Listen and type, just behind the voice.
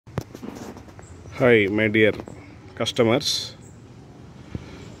Hi my dear customers,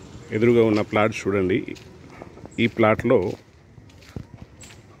 ఎదురుగా ఉన్న plot చూడండి. ఈ ప్లాట్లో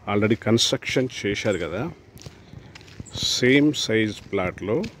ఆల్రెడీ కన్స్ట్రక్షన్ చేశారు కదా. సేమ్ సైజ్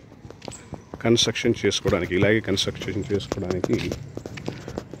ప్లాట్లో కన్స్ట్రక్షన్ చేసుకోవడానికి, ఇలాగే కన్స్ట్రక్షన్ చేసుకోవడానికి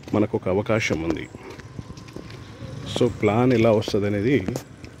మనకు ఒక అవకాశం ఉంది. సో ప్లాన్ ఎలా వస్తుంది అనేది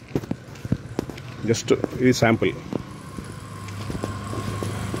జస్ట్ ఇది శాంపుల్.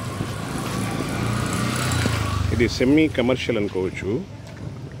 ఇది సెమీ కమర్షియల్ అనుకోవచ్చు.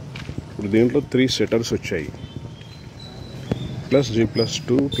 ఇప్పుడు దీంట్లో 3 సెటర్స్ వచ్చాయి, plus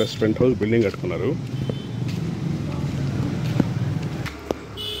G+2 plus pent house building కట్టుకున్నారు.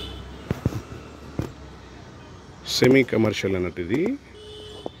 సెమీ కమర్షియల్ అన్నట్టు ఇది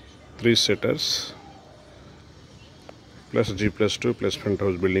 3 setters plus G+2 plus pent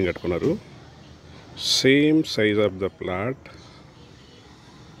house building కట్టుకున్నారు. Same size of the plot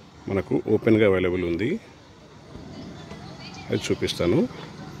మనకు ఓపెన్గా అవైలబుల్ ఉంది. అది చూపిస్తాను,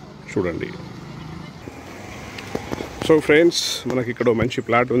 చూడండి. సో ఫ్రెండ్స్, మనకి ఇక్కడ మంచి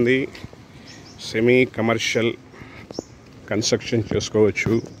ప్లాట్ ఉంది. సెమీ కమర్షియల్ కన్స్ట్రక్షన్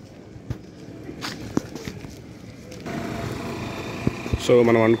చేసుకోవచ్చు. సో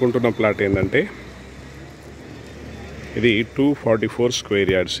మనం అనుకుంటున్న ప్లాట్ ఏంటంటే ఇది 244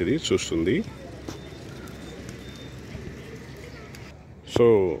 స్క్వేర్ యార్డ్స్ ఇది చూస్తుంది. సో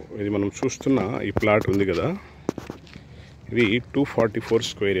ఇది మనం చూస్తున్న ఈ ప్లాట్ ఉంది కదా, ఇది 244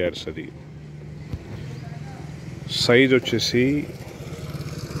 స్క్వేర్ యార్డ్స్. అది సైజ్ వచ్చేసి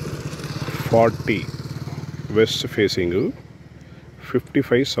 40 వెస్ట్ ఫేసింగ్,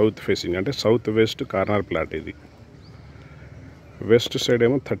 55 సౌత్ ఫేసింగ్, అంటే సౌత్ వెస్ట్ కార్నర్ ప్లాట్. ఇది వెస్ట్ సైడ్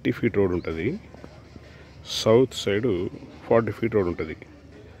ఏమో 30 ఫీట్ రోడ్ ఉంటుంది, సౌత్ సైడ్ 40 ఫీట్ రోడ్ ఉంటుంది.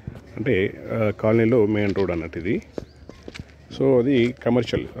 అంటే కాలనీలో మెయిన్ రోడ్ అన్నట్టు ఇది. సో అది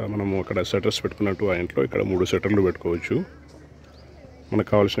కమర్షియల్. మనము అక్కడ సెటర్స్ పెట్టుకున్నట్టు ఆ ఇంట్లో ఇక్కడ 3 సెటర్లు పెట్టుకోవచ్చు. మనకు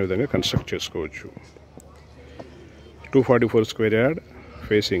కావాల్సిన విధంగా కన్స్ట్రక్ట్ చేసుకోవచ్చు. 244 square yard,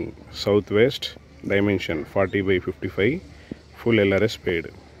 facing south west, dimension 40/55, full LRS paid.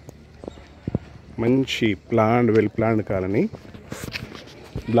 మంచి planned, well planned colony.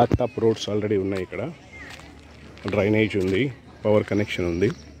 Black top roads already ఉన్నాయి. ఇక్కడ డ్రైనేజ్ ఉంది, పవర్ కనెక్షన్ ఉంది,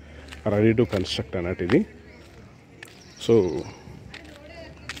 రెడీ టు కన్స్ట్రక్ట్ అన్నట్టు ఇది. సో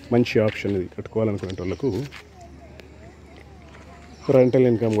మంచి ఆప్షన్ ఇది. కట్టుకోవాలనుకునే వాళ్ళకు రెంటల్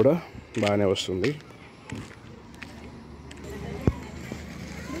ఇన్కమ్ కూడా బాగానే వస్తుంది.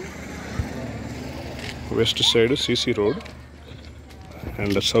 West side CC road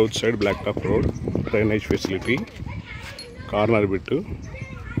and south side black top road, drainage facility, corner bit,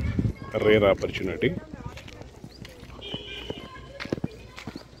 rare opportunity.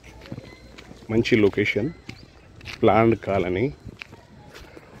 మంచి లొకేషన్, ప్లాన్డ్ కాలనీ.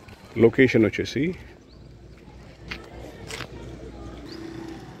 లొకేషన్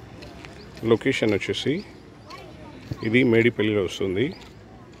వచ్చేసి ఇది మేడిపల్లిలో వస్తుంది,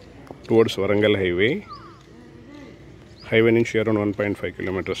 టువర్డ్స్ వరంగల్ హైవే నుంచి అరౌండ్ 1.5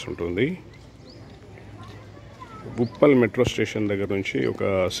 కిలోమీటర్స్ ఉంటుంది. ఉప్పల్ మెట్రో స్టేషన్ దగ్గర నుంచి ఒక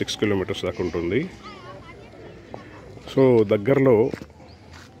 6 కిలోమీటర్స్ దాకా ఉంటుంది. సో దగ్గరలో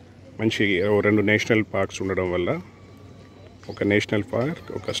మంచి 2 నేషనల్ పార్క్స్ ఉండడం వల్ల, ఒక నేషనల్ పార్క్,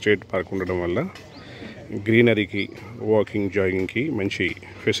 ఒక స్టేట్ పార్క్ ఉండడం వల్ల గ్రీనరీకి, వాకింగ్, జాగింగ్కి మంచి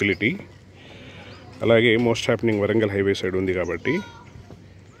ఫెసిలిటీ. అలాగే most happening Warangal highway side ఉంది కాబట్టి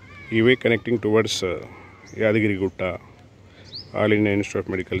ఈ వే connecting towards Yadagiri Gutta, all India institute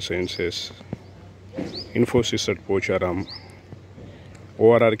of medical sciences, Infosys at Pocharam,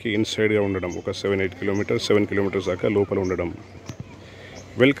 ORRకి ఇన్సైడ్గా ఉండడం, ఒక 7 కిలోమీటర్స్ దాకా లోపల ఉండడం.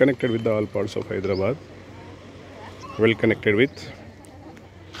 Well connected with the all parts of Hyderabad, well connected with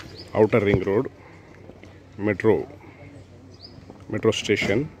outer ring road, metro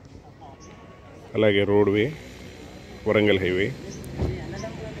station, అలాగే roadway, Warangal highway.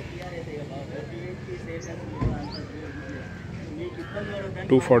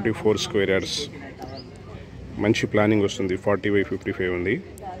 Two 244 square yards, మంచి ప్లానింగ్ వస్తుంది. 40/55 ఉంది,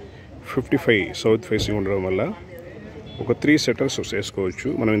 55 south facing ఉండడం వల్ల ఒక 3 సెటర్స్ వేసుకోవచ్చు.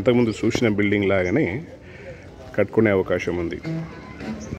 మనం ఇంతకుముందు చూసిన బిల్డింగ్ లాగానే కట్టుకునే అవకాశం ఉంది.